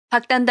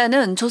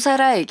박단단은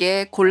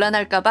조사라에게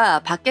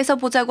곤란할까봐 밖에서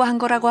보자고 한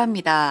거라고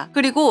합니다.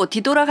 그리고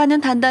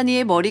뒤돌아가는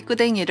단단이의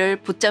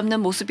머리끄댕이를 붙잡는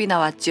모습이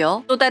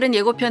나왔죠. 또 다른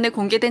예고편에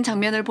공개된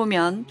장면을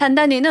보면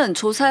단단이는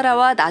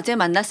조사라와 낮에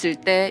만났을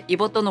때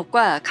입었던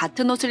옷과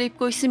같은 옷을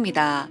입고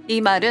있습니다. 이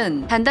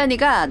말은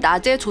단단이가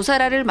낮에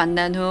조사라를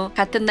만난 후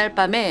같은 날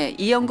밤에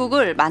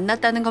이영국을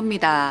만났다는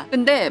겁니다.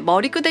 근데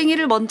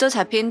머리끄댕이를 먼저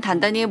잡힌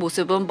단단이의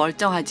모습은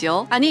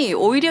멀쩡하죠. 아니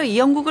오히려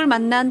이영국을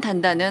만난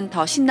단단은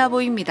더 신나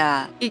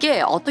보입니다.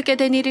 이게 어떻게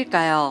된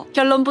일일까요?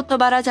 결론부터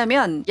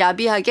말하자면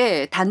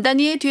야비하게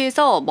단단이의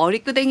뒤에서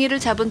머리끄댕이를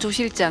잡은 조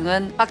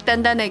실장은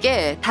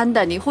박단단에게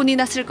단단히 혼이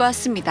났을 것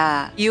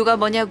같습니다. 이유가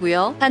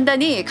뭐냐고요?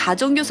 단단이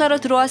가정교사로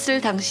들어왔을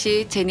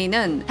당시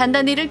제니는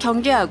단단이를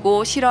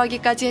경계하고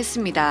싫어하기까지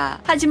했습니다.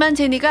 하지만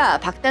제니가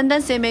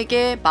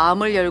박단단쌤에게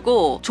마음을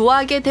열고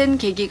좋아하게 된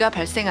계기가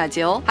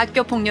발생하죠.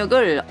 학교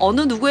폭력을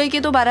어느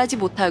누구에게도 말하지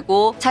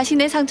못하고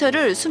자신의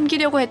상처를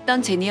숨기려고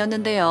했던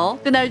제니였는데요.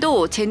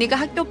 그날도 제니가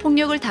학교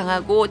폭력을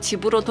당하고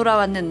집으로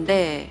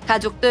돌아왔는데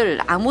가족들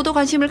아무도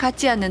관심을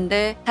갖지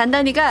않는데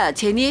단단이가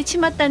제니의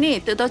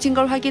치맛단이 뜯어진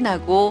걸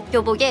확인하고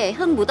교복에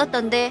흙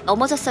묻었던데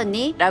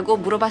넘어졌었니? 라고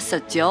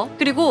물어봤었죠.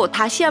 그리고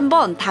다시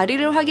한번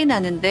다리를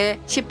확인하는데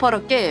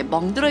시퍼렇게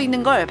멍들어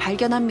있는 걸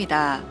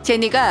발견합니다.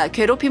 제니가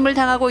괴롭힘을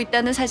당하고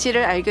있다는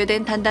사실을 알게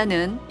된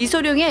단단은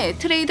이소룡의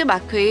트레이드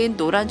마크인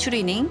노란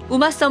추리닝,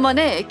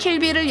 우마서먼의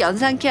킬비를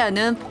연상케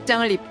하는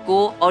복장을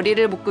입고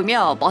머리를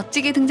묶으며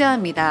멋지게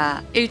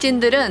등장합니다.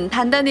 일진들은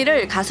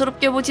단단이를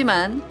가소롭게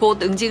보지만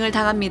곧 응징을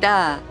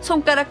당합니다.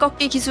 손가락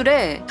꺾기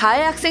기술에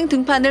가해 학생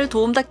등판을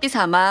도움닫기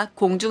삼아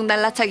공중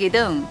날라차기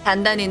등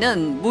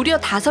단단이는 무려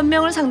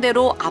 5명을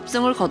상대로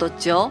압승을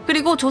거뒀죠.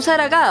 그리고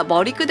조사라가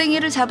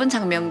머리끄댕이를 잡은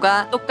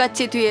장면과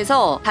똑같이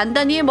뒤에서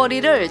단단이의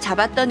머리를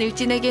잡았던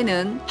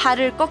일진에게는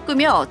팔을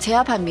꺾으며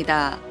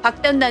제압합니다.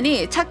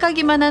 박단단이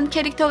착하기만 한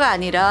캐릭터가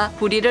아니라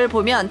불의를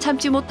보면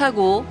참지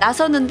못하고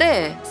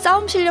나서는데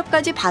싸움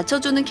실력까지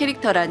받쳐주는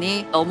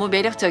캐릭터라니 너무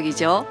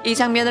매력적이죠. 이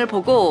장면을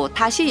보고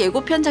다시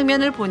예고편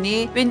장면을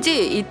보니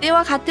왠지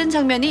이때와 같은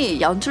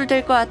장면이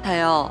연출될 것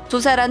같아요.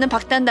 조사라는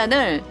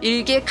박단단을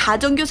일개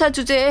가정교사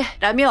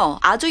주제라며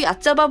아주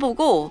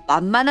얕잡아보고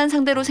만만한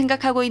상대로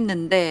생각하고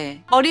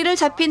있는데 머리를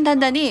잡힌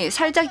단단이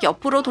살짝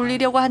옆으로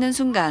돌리려고 하는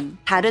순간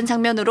다른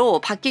장면으로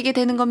바뀌게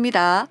되는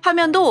겁니다.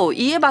 화면도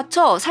이에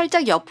맞춰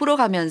살짝 옆으로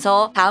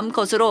가면서 다음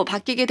컷으로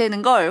바뀌게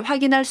되는 걸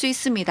확인할 수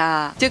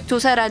있습니다. 즉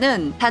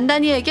조사라는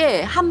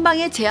단단이에게 한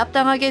방에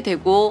제압당하게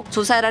되고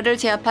조사라를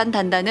제압한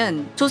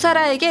단단은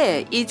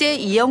조사라에게 이제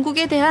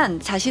이영국에 대한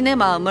자신의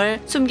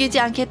마음을 숨기지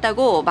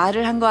않겠다고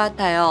말을 한 것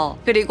같아요.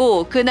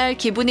 그리고 그날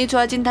기분이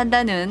좋아진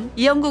단단은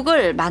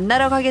이영국을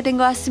만나러 가게 된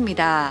것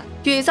같습니다.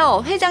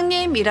 뒤에서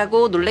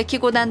회장님이라고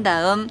놀래키고 난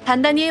다음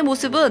단단이의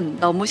모습은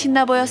너무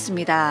신나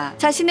보였습니다.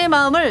 자신의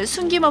마음을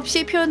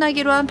숨김없이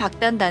표현하기로 한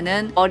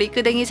박단단은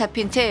머리끄댕이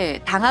잡힌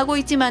채 당하고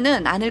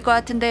있지만은 않을 것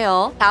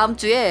같은데요. 다음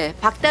주에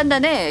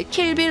박단단의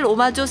킬빌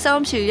오마주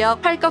싸움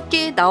실력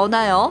팔꺾기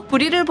나오나요?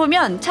 불의를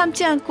보면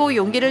참지 않고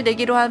용기를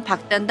내기로 한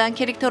박단단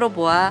캐릭터로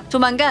보아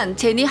조만간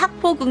제니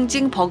학폭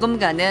응징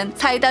버금가는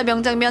사이다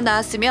명장면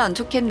나왔으면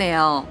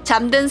좋겠네요.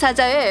 잠든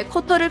사자의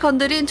코털을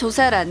건드린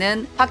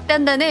조사라는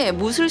박단단의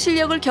무술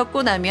실력을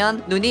겪고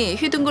나면 눈이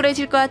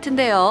휘둥그레질 것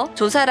같은데요.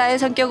 조사라의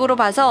성격으로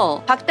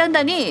봐서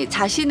박단단이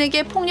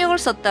자신에게 폭력을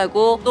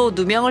썼다고 또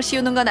누명을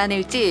씌우는 건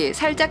아닐지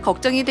살짝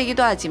걱정이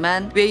되기도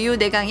하지만 외유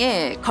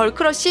내강의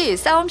걸크러쉬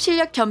싸움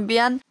실력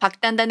겸비한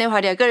박단단의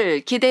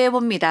활약을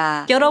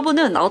기대해봅니다.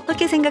 여러분은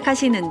어떻게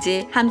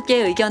생각하시는지 함께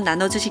의견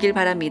나눠주시길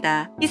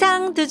바랍니다.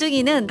 이상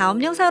두중이는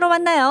다음 영상으로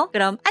만나요.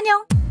 그럼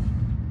안녕!